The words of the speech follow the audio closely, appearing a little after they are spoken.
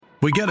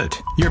We get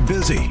it. You're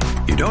busy.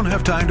 You don't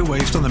have time to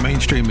waste on the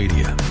mainstream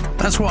media.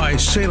 That's why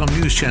Salem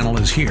News Channel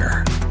is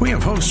here. We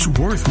have hosts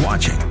worth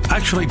watching,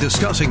 actually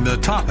discussing the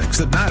topics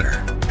that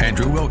matter.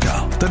 Andrew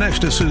Wilkow,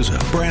 Dinesh D'Souza,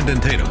 Brandon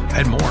Tatum,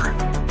 and more.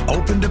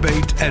 Open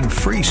debate and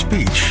free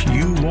speech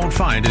you won't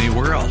find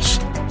anywhere else.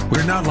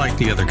 We're not like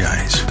the other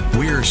guys.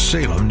 We're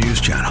Salem News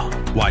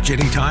Channel. Watch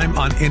anytime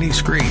on any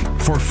screen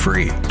for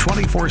free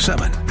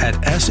 24/7 at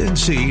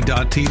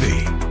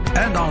snc.tv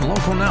and on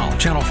Local Now,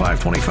 Channel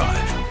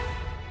 525.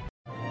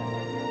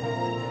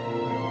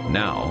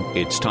 Now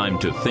it's time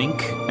to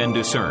think and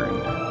discern.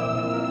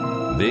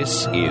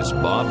 This is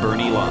Bob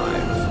Burney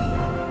Live.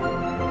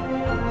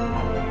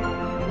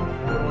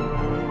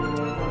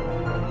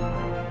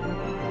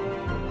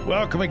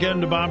 Welcome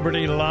again to Bob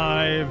Burney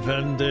Live,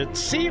 and it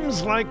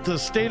seems like the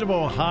state of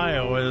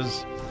Ohio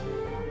is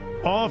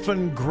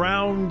often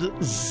ground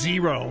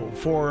zero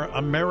for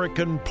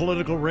American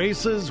political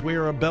races. We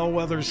are a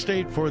bellwether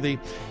state for the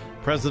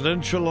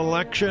presidential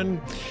election,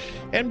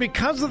 and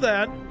because of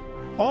that,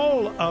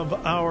 all of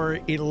our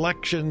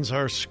elections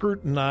are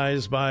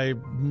scrutinized by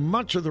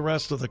much of the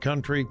rest of the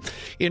country,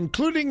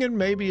 including and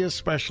maybe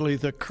especially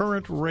the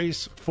current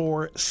race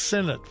for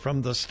Senate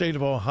from the state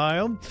of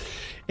Ohio.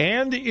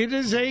 And it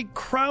is a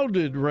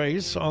crowded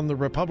race on the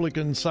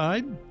Republican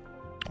side.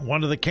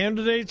 One of the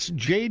candidates,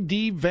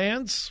 J.D.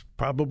 Vance,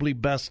 probably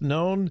best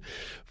known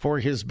for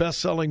his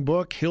best-selling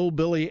book,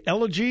 Hillbilly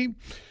Elegy,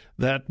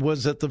 that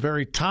was at the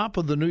very top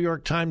of the New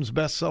York Times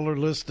bestseller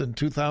list in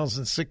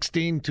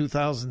 2016,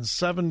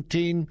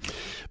 2017.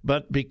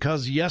 But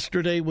because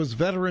yesterday was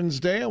Veterans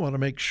Day, I want to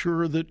make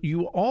sure that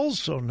you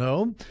also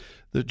know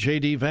that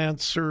J.D.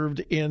 Vance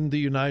served in the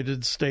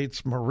United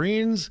States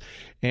Marines,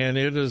 and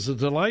it is a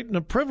delight and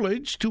a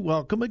privilege to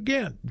welcome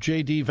again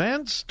J.D.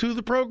 Vance to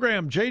the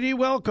program. J.D.,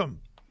 welcome.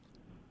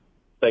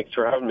 Thanks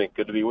for having me.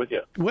 Good to be with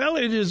you. Well,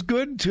 it is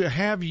good to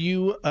have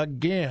you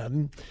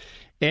again.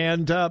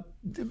 And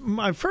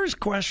my first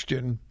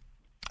question,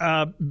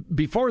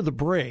 before the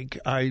break,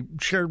 I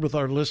shared with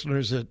our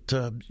listeners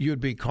that you'd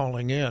be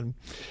calling in.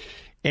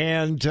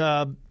 And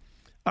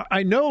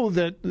I know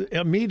that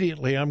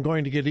immediately I'm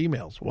going to get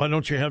emails. Why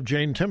don't you have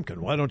Jane Timken?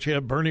 Why don't you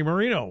have Bernie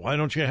Moreno? Why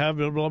don't you have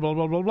blah, blah, blah,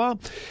 blah, blah, blah?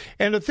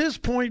 And at this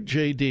point,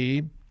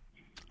 J.D.,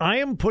 I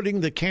am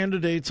putting the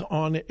candidates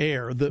on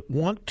air that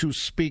want to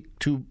speak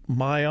to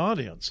my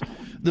audience,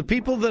 the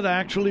people that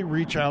actually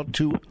reach out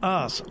to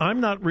us. I'm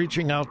not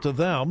reaching out to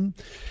them.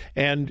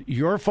 And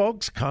your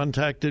folks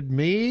contacted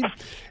me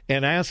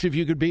and asked if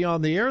you could be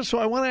on the air. So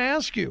I want to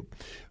ask you,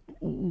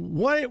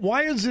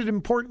 why is it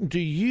important to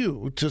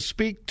you to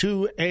speak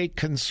to a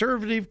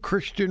conservative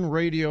Christian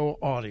radio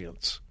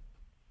audience?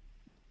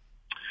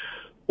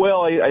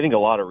 Well, I think a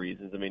lot of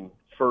reasons. I mean,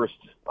 first,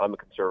 I'm a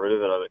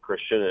conservative and I'm a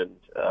Christian, and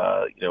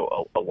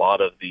a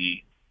lot of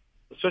the,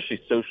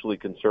 especially socially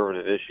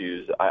conservative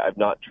issues, I've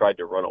not tried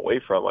to run away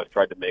from. I've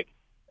tried to make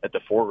at the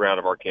foreground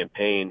of our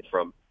campaign,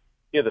 from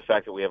the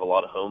fact that we have a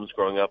lot of homes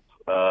growing up,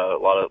 a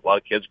lot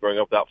of kids growing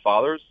up without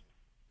fathers,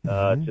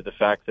 to the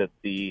fact that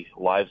the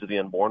lives of the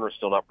unborn are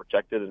still not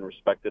protected and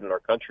respected in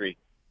our country.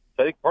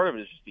 So I think part of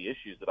it is just the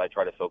issues that I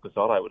try to focus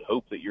on. I would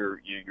hope that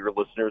your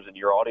listeners and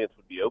your audience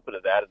would be open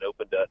to that and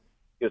open to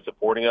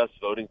supporting us,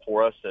 voting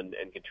for us, and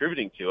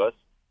contributing to us.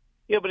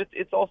 Yeah, but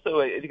it's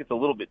also, I think it's a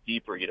little bit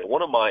deeper.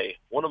 One of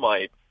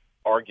my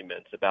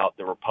arguments about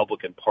the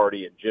Republican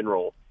Party in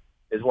general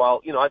is,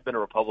 while I've been a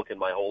Republican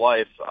my whole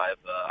life,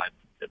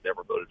 I've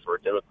never voted for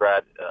a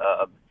Democrat.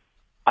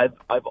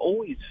 I've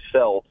always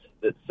felt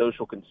that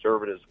social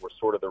conservatives were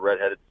sort of the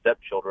redheaded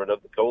stepchildren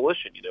of the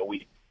coalition.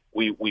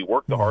 We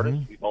work the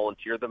hardest, we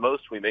volunteer the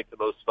most, we make the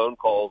most phone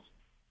calls,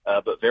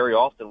 but very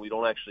often we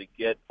don't actually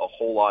get a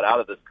whole lot out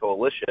of this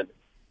coalition.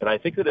 And I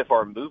think that if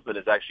our movement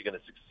is actually going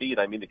to succeed,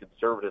 I mean the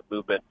conservative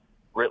movement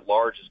writ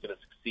large is going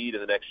to succeed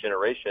in the next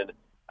generation,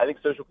 I think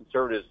social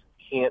conservatives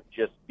can't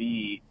just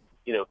be,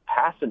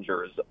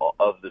 passengers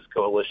of this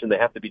coalition. They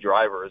have to be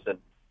drivers, and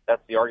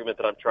that's the argument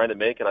that I'm trying to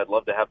make, and I'd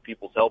love to have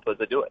people's help as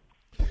they do it.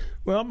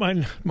 Well,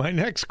 my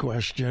next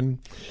question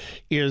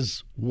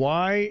is,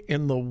 why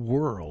in the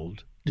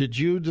world did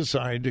you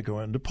decide to go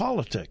into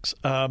politics?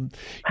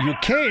 You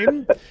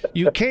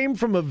came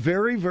from a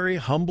very, very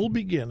humble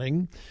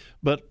beginning,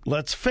 but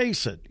let's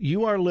face it,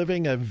 you are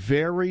living a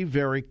very,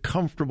 very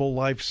comfortable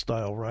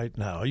lifestyle right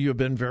now. You've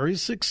been very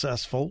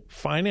successful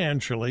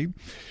financially.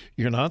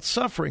 You're not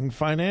suffering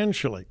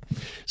financially.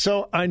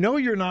 So I know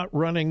you're not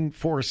running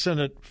for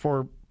Senate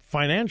for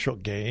financial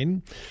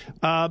gain.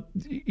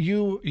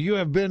 You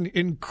have been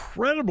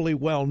incredibly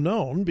well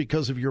known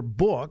because of your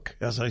book.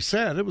 As I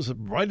said, it was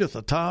right at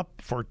the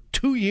top for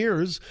 2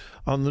 years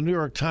on the New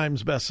York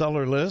Times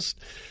bestseller list.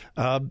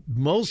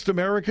 Most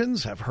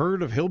Americans have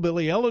heard of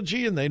Hillbilly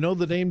Elegy, and they know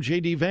the name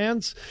J.D.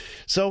 Vance.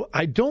 So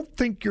I don't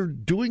think you're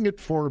doing it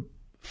for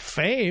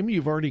fame.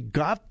 You've already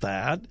got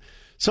that.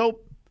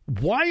 So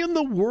why in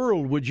the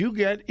world would you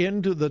get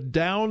into the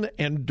down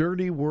and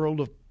dirty world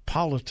of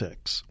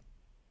politics?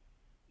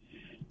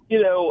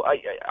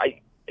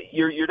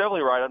 You're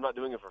definitely right. I'm not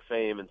doing it for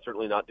fame, and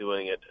certainly not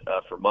doing it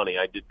for money.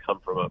 I did come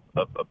from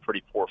a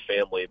pretty poor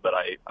family, but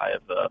I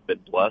have been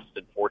blessed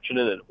and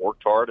fortunate and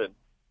worked hard, and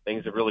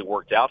things have really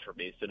worked out for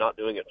me. So not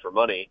doing it for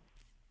money,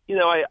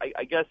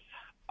 I guess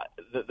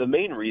the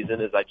main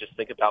reason is I just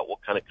think about what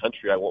kind of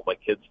country I want my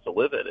kids to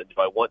live in, and if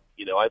I want,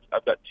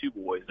 I've got two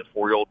boys, a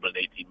 4-year-old and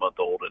an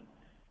 18-month-old, and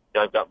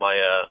I've got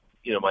my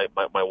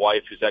my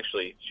wife, who's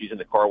actually, she's in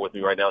the car with me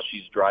right now.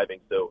 She's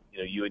driving, so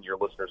you and your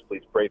listeners,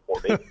 please pray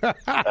for me.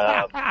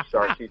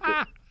 Sorry, she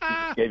just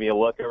gave me a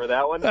look over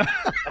that one.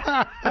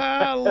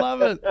 I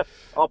love it.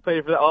 I'll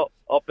pay for that.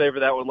 I'll pay for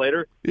that one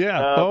later.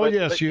 Yeah.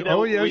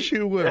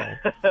 You will.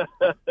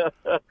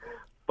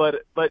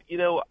 But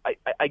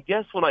I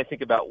guess when I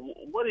think about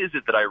what is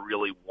it that I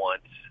really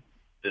want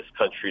this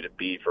country to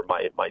be for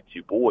my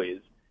two boys,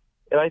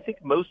 and I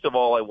think most of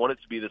all, I want it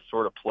to be this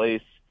sort of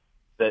place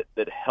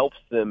that helps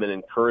them and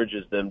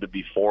encourages them to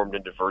be formed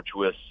into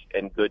virtuous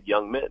and good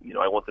young men.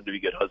 I want them to be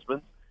good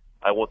husbands.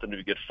 I want them to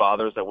be good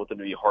fathers. I want them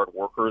to be hard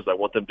workers. I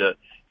want them to,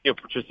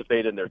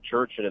 participate in their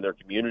church and in their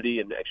community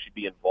and actually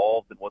be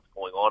involved in what's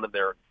going on in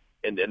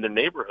their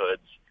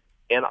neighborhoods.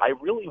 And I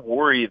really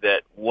worry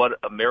that what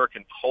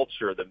American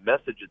culture, the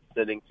message it's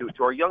sending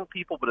to our young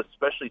people, but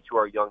especially to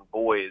our young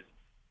boys,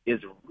 is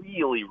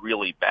really,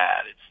 really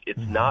bad. It's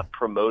not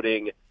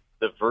promoting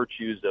the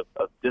virtues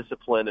of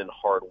discipline and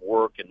hard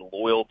work and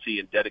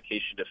loyalty and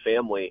dedication to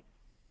family.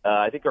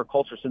 I think our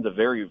culture sends a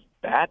very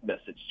bad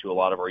message to a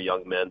lot of our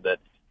young men that,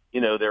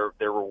 they're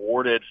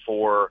rewarded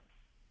for,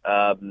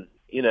 for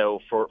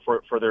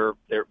their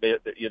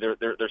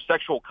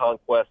sexual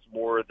conquest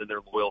more than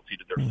their loyalty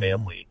to their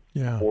family,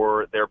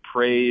 or they're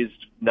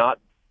praised not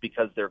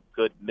because they're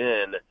good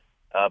men,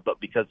 but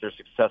because they're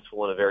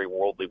successful in a very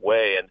worldly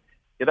way. And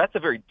that's a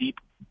very deep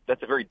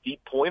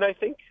point, I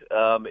think,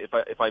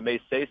 if I may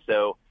say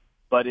so.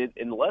 But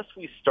unless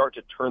we start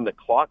to turn the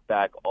clock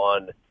back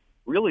on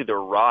really the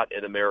rot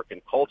in American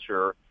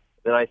culture,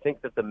 then I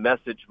think that the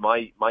message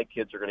my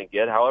kids are going to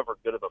get, however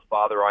good of a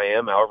father I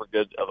am, however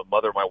good of a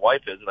mother my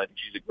wife is, and I think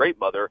she's a great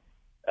mother,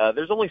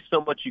 there's only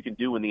so much you can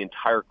do when the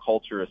entire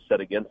culture is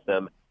set against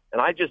them. And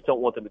I just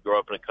don't want them to grow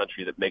up in a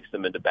country that makes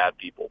them into bad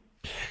people.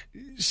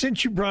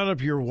 Since you brought up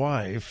your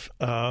wife,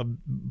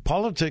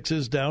 politics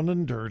is down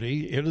and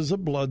dirty. It is a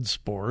blood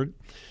sport.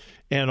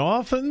 And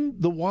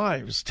often the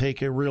wives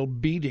take a real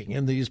beating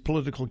in these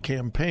political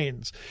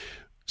campaigns.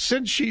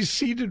 Since she's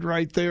seated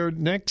right there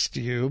next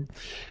to you,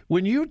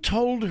 when you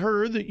told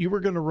her that you were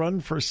going to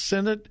run for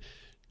Senate,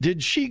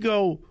 did she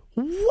go,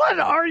 "What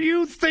are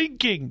you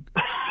thinking"?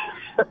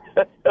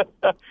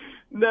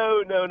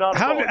 No, not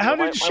at all. How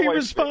did she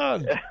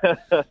respond?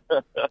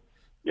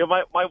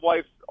 My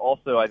wife's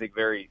also, I think,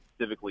 very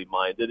civically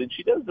minded, and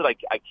she knows that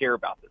I care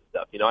about this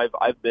stuff.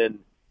 I've been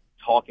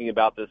talking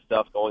about this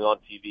stuff, going on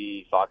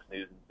TV, Fox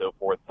News, and so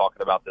forth,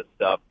 talking about this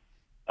stuff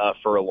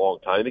for a long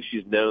time. I think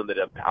she's known that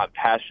I'm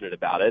passionate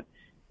about it,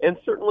 and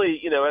certainly,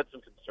 had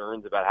some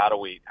concerns about how do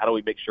we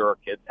make sure our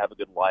kids have a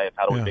good life?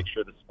 How do we make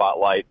sure the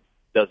spotlight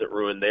doesn't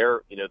ruin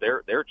their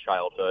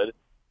childhood?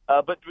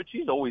 But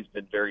she's always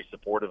been very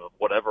supportive of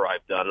whatever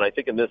I've done, and I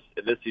think in this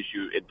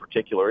issue in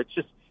particular, it's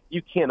just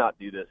you cannot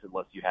do this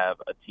unless you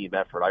have a team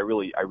effort. I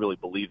really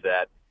believe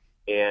that,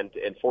 and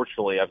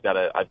fortunately, I've got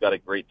a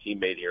great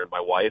teammate here in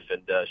my wife,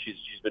 and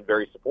she's been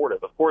very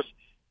supportive. Of course,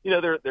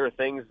 there are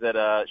things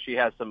that she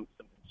has some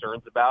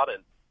concerns about,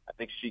 and I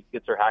think she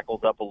gets her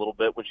hackles up a little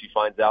bit when she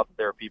finds out that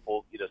there are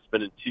people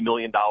spending $2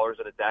 million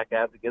in attack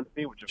ads against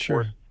me, which of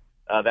course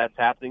that's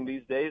happening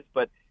these days,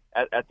 but.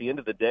 At the end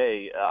of the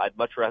day, I'd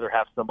much rather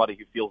have somebody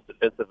who feels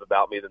defensive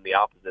about me than the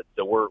opposite.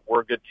 So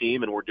we're a good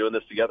team, and we're doing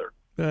this together.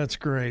 That's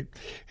great.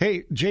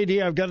 Hey,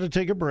 JD, I've got to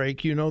take a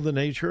break. You know the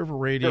nature of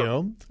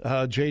radio.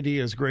 Sure. JD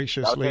has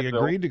graciously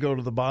agreed to go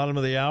to the bottom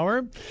of the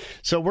hour.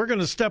 So we're going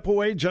to step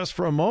away just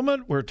for a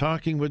moment. We're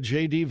talking with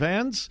JD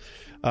Vance,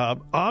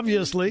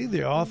 obviously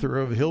the author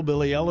of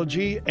Hillbilly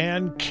Elegy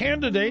and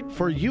candidate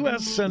for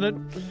U.S. Senate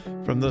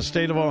from the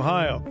state of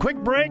Ohio. Quick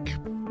break.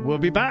 We'll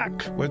be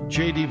back with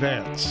JD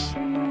Vance.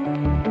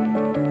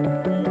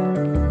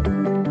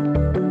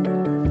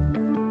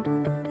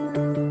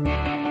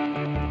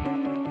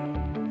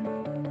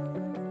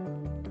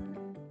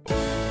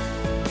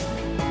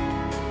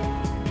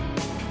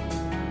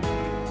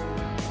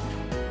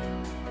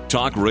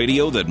 Talk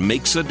radio that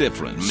makes a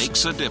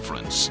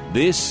difference.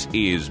 This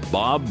is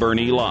Bob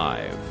Burney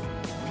Live.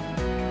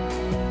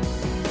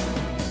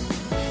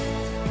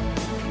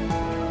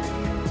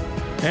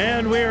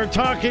 And we are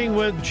talking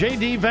with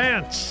J.D.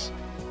 Vance,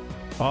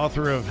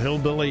 author of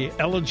Hillbilly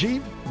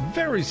Elegy,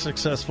 very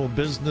successful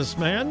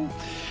businessman,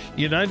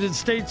 United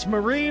States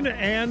Marine,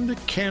 and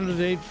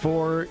candidate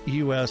for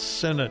U.S.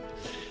 Senate.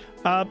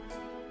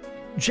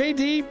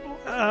 J.D.,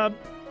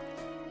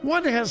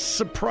 what has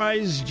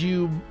surprised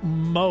you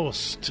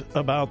most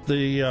about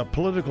the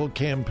political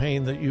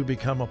campaign that you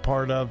become a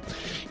part of?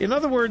 In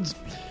other words,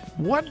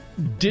 what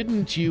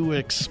didn't you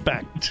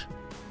expect?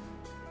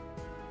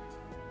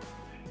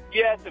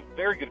 Yeah, it's a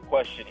very good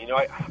question.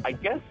 I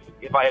guess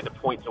if I had to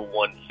point to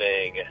one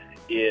thing,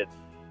 it's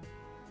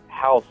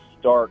how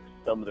stark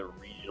some of the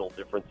regional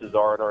differences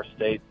are in our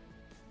state.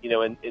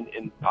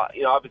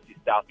 Obviously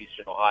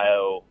southeastern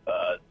Ohio,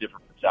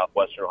 different from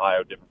southwestern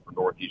Ohio, different from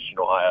northeastern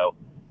Ohio.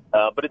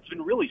 But it's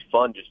been really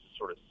fun just to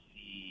sort of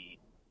see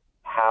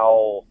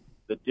how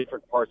the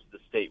different parts of the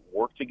state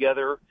work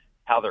together,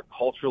 how they're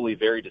culturally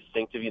very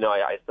distinctive.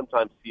 I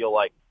sometimes feel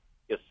like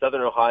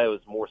southern Ohio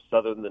is more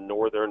southern than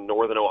northern.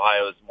 Northern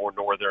Ohio is more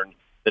northern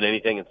than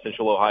anything, and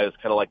central Ohio is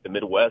kind of like the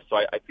Midwest. So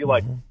I feel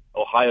like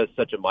Ohio is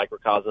such a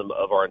microcosm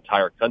of our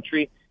entire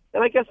country.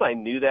 And I guess I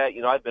knew that.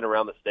 I've been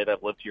around the state.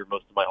 I've lived here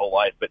most of my whole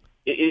life. But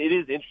it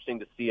is interesting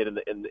to see it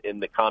in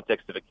the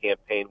context of a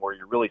campaign where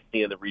you're really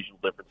seeing the regional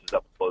differences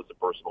up close and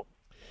personal.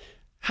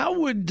 How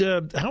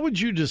would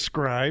you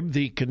describe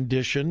the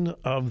condition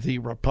of the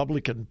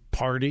Republican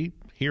Party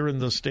here in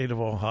the state of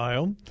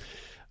Ohio?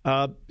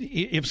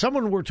 If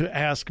someone were to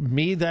ask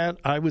me that,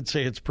 I would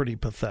say it's pretty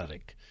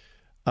pathetic.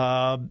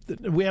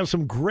 We have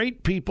some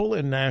great people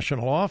in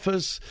national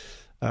office.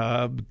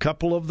 A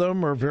couple of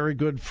them are very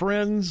good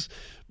friends.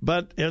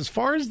 But as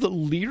far as the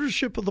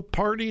leadership of the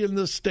party in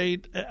the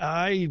state,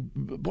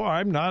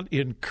 I'm not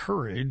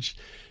encouraged.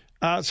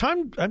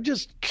 So I'm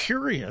just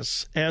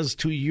curious as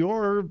to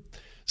your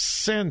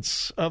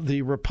sense of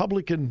the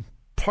Republican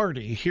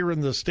Party here in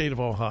the state of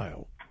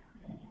Ohio.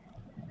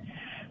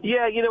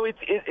 Yeah,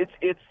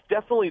 it's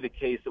definitely the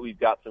case that we've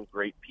got some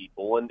great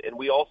people, and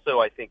we also,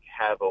 I think,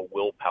 have a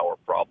willpower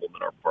problem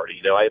in our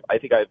party. I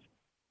think I've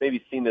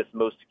maybe seen this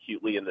most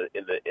acutely in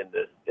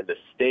the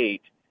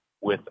state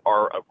with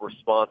our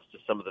response to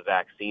some of the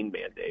vaccine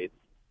mandates,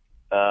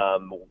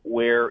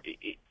 where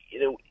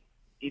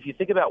if you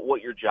think about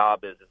what your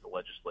job is as a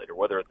legislator,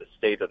 whether at the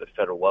state or the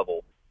federal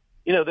level,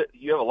 you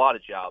have a lot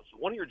of jobs.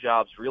 One of your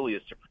jobs really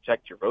is to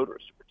protect your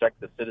voters, to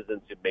protect the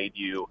citizens who made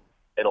you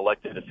an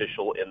elected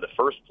official in the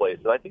first place.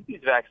 And I think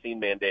these vaccine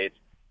mandates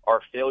are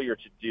a failure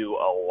to do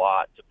a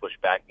lot to push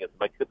back against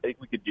them. I think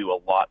we could do a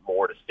lot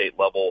more at a state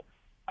level.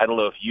 I don't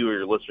know if you or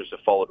your listeners have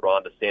followed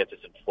Ron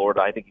DeSantis in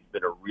Florida. I think he's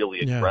been a really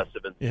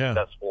aggressive and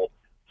successful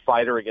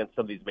fighter against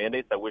some of these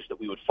mandates. I wish that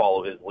we would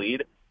follow his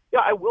lead.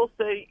 Yeah, I will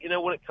say,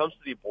 when it comes to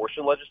the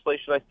abortion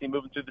legislation I see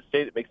moving through the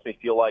state, it makes me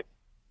feel like,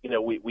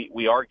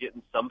 we are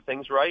getting some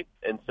things right.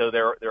 And so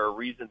there are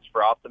reasons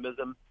for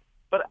optimism.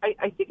 But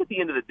I think at the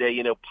end of the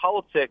day,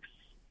 politics,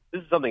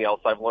 this is something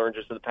else I've learned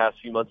just in the past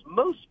few months.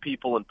 Most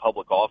people in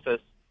public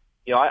office,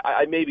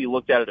 I maybe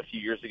looked at it a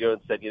few years ago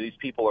and said, these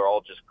people are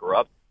all just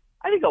corrupt.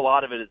 I think a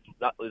lot of it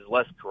is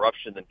less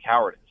corruption than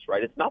cowardice,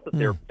 right? It's not that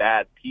they're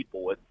bad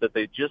people. It's that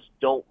they just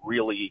don't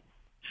really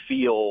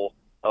feel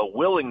a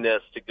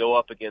willingness to go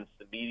up against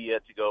the media,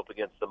 to go up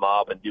against the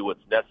mob and do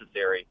what's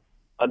necessary.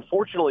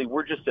 Unfortunately,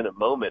 we're just in a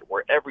moment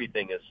where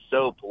everything is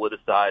so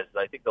politicized, and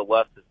I think the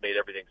left has made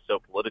everything so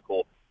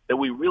political that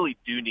we really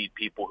do need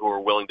people who are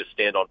willing to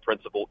stand on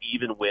principle,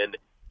 even when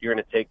you're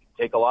going to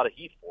take a lot of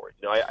heat for it.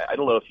 I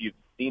don't know if you've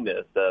seen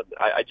this.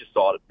 I just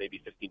saw it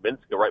maybe 15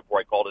 minutes ago, right before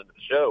I called into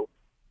the show.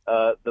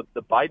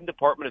 The Biden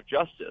Department of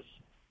Justice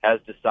has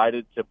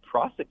decided to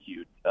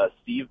prosecute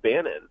Steve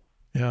Bannon,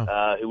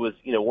 who was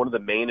one of the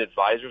main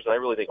advisors, and I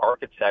really think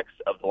architects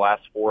of the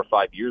last 4 or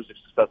 5 years of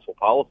successful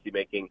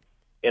policymaking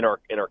in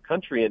our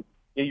country. And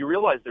you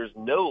realize there's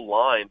no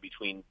line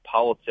between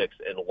politics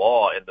and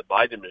law and the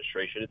Biden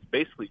administration. It's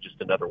basically just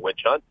another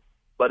witch hunt.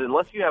 But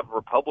unless you have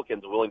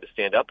Republicans willing to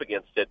stand up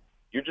against it,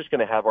 you're just going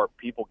to have our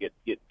people get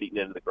beaten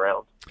into the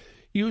ground.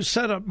 You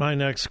set up my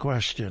next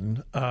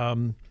question.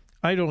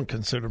 I don't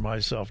consider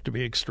myself to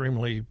be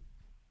extremely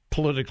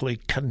politically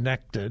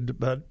connected,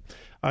 but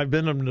I've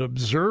been an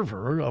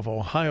observer of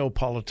Ohio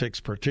politics,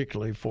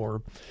 particularly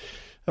for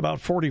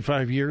about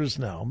 45 years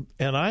now,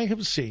 and I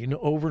have seen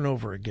over and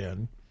over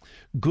again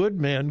good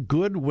men,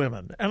 good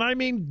women, and I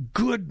mean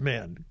good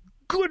men,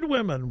 good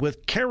women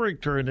with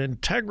character and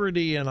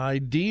integrity and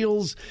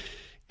ideals,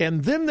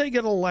 and then they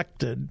get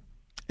elected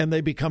and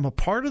they become a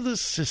part of the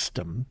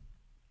system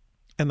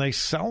and they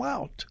sell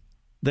out.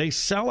 They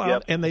sell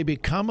out and they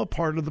become a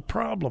part of the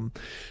problem.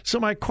 So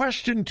my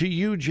question to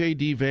you,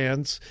 J.D.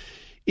 Vance,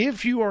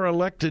 if you are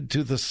elected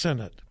to the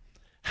Senate,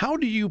 how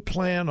do you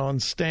plan on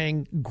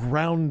staying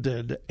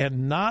grounded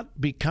and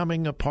not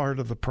becoming a part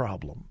of the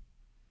problem?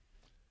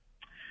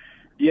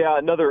 Yeah,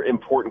 another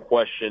important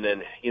question.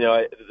 And,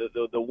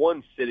 the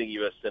one sitting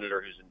U.S.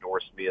 Senator who's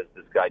endorsed me is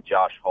this guy,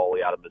 Josh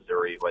Hawley out of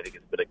Missouri, who I think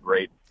has been a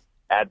great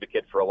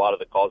advocate for a lot of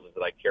the causes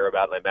that I care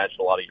about, and I imagine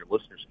a lot of your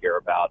listeners care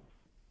about.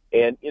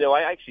 And,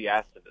 I actually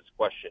asked him this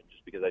question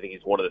just because I think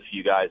he's one of the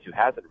few guys who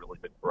hasn't really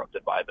been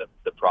corrupted by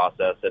the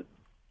process. And,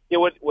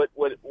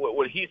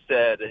 what he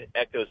said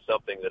echoes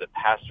something that a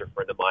pastor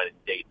friend of mine in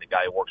Dayton, the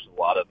guy who works with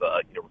a lot of,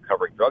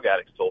 recovering drug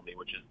addicts, told me,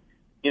 which is,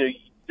 it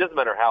doesn't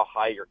matter how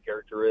high your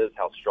character is,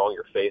 how strong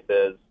your faith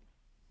is.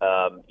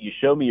 You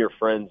show me your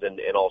friends and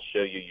I'll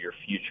show you your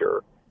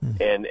future.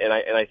 And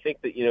I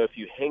think that, if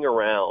you hang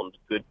around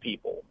good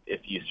people,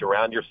 if you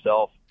surround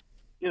yourself,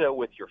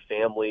 with your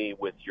family,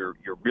 with your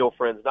real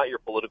friends, not your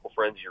political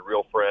friends, your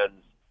real friends,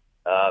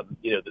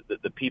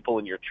 the people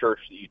in your church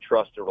that you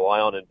trust and rely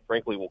on and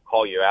frankly will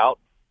call you out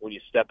when you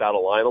step out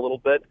of line a little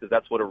bit, because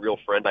that's what a real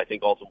friend, I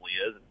think, ultimately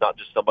is. It's not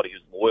just somebody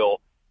who's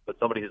loyal, but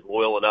somebody who's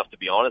loyal enough to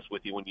be honest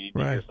with you when you need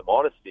to hear some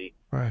honesty.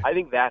 Right. I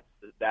think that's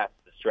the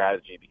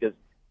strategy, because,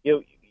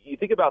 you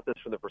think about this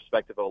from the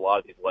perspective of a lot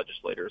of these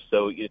legislators.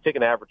 So you take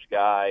an average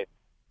guy,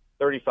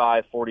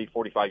 35, 40,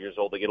 45 years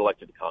old, they get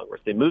elected to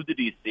Congress. They move to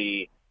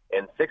D.C.,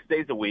 and 6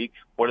 days a week,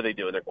 what are they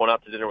doing? They're going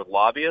out to dinner with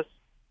lobbyists.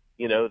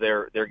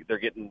 They're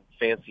getting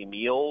fancy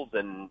meals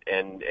and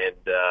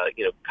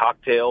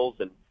cocktails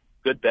and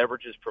good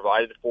beverages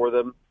provided for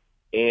them.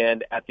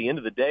 And at the end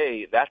of the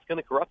day, that's going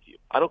to corrupt you.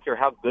 I don't care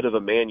how good of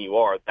a man you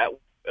are, that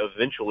will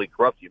eventually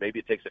corrupt you. Maybe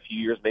it takes a few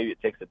years, maybe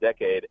it takes a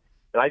decade.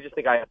 And I just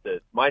think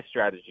my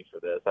strategy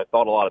for this, I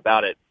thought a lot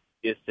about it,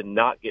 is to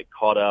not get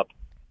caught up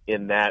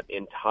in that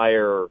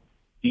entire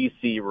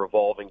D.C.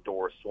 revolving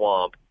door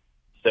swamp,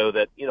 so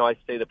that, I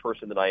stay the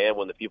person that I am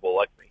when the people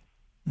elect me.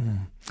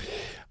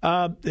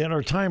 And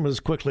our time is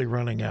quickly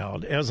running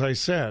out. As I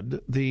said,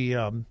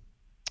 the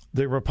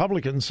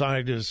Republican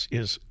side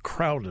is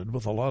crowded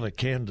with a lot of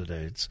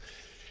candidates.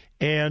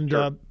 And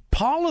Sure.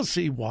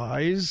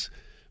 Policy-wise,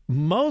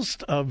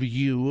 most of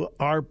you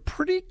are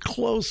pretty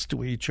close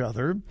to each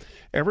other.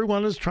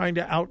 Everyone is trying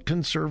to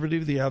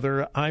out-conservative the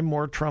other. I'm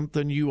more Trump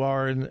than you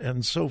are,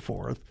 and so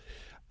forth.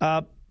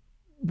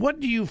 What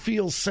do you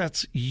feel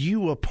sets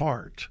you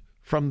apart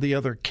from the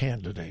other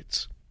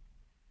candidates?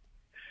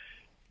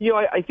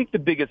 I think the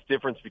biggest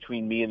difference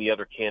between me and the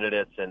other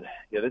candidates, and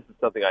this is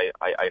something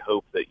I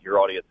hope that your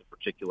audience in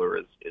particular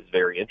is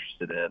very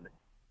interested in,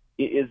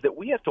 is that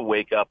we have to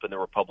wake up in the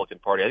Republican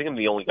Party. I think I'm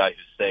the only guy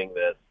who's saying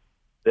this,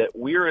 that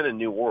we're in a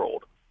new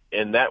world.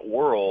 And that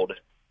world,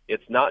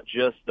 it's not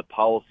just the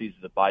policies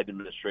of the Biden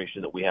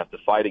administration that we have to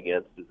fight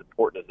against, as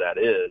important as that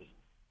is.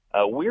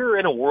 We're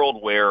in a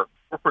world where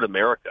corporate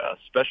America,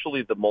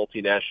 especially the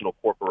multinational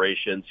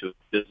corporations who have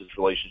business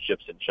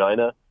relationships in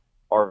China,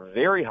 are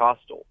very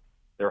hostile.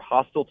 They're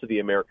hostile to the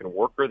American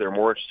worker. They're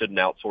more interested in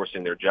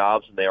outsourcing their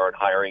jobs than they are in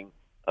hiring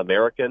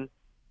American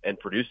and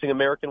producing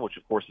American, which,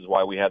 of course, is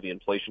why we have the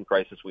inflation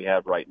crisis we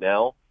have right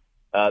now.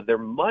 They're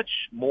much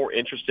more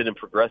interested in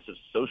progressive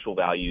social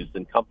values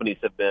than companies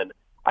have been,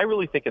 I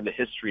really think, in the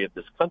history of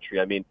this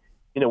country. I mean,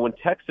 when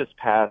Texas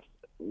passed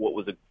what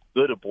was a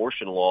good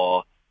abortion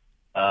law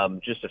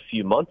just a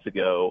few months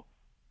ago,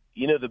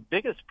 the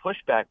biggest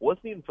pushback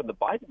wasn't even from the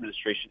Biden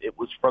administration. It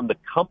was from the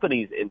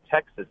companies in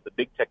Texas, the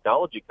big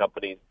technology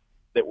companies,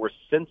 that were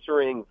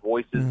censoring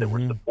voices that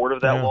were supportive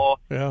of that law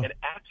and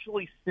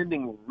actually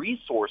sending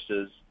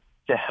resources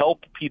to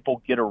help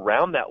people get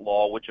around that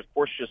law, which, of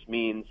course, just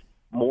means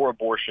more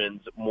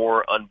abortions,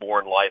 more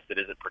unborn life that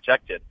isn't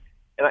protected.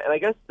 And I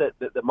guess that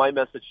my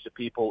message to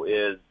people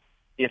is,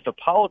 if a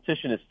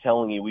politician is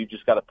telling you we've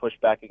just got to push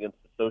back against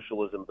the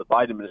socialism of the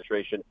Biden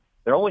administration,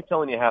 they're only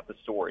telling you half the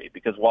story,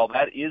 because while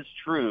that is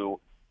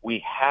true,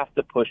 we have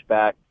to push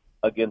back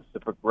against the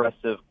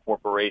progressive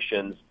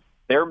corporations.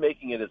 They're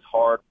making it as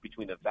hard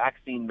between the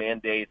vaccine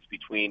mandates,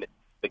 between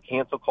the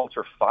cancel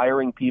culture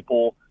firing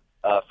people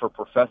for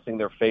professing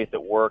their faith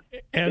at work.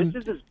 And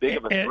this is as big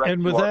of a threat.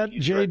 And with to our that,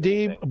 future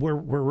JD, we're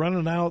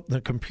running out.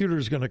 The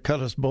computer's going to cut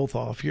us both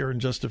off here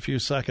in just a few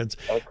seconds.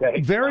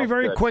 Okay. Very,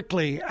 very good.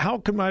 quickly, how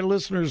can my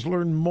listeners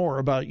learn more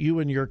about you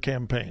and your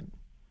campaign?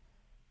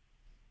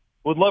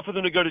 Would love for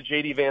them to go to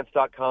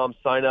jdvance.com,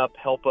 sign up,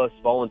 help us,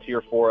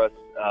 volunteer for us.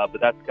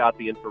 But that's got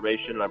the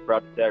information, and I'm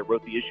proud to say I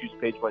wrote the issues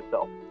page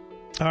myself.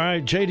 All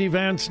right,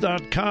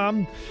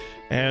 jdvance.com.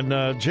 And,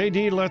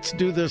 JD, let's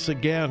do this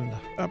again,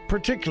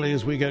 particularly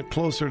as we get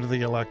closer to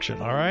the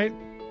election, all right?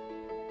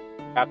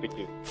 Happy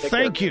to.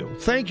 Thank you.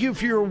 Thank you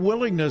for your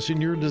willingness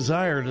and your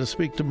desire to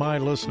speak to my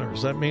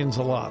listeners. That means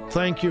a lot.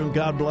 Thank you, and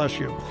God bless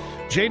you.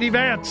 JD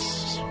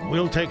Vance,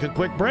 we'll take a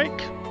quick break.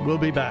 We'll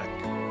be back.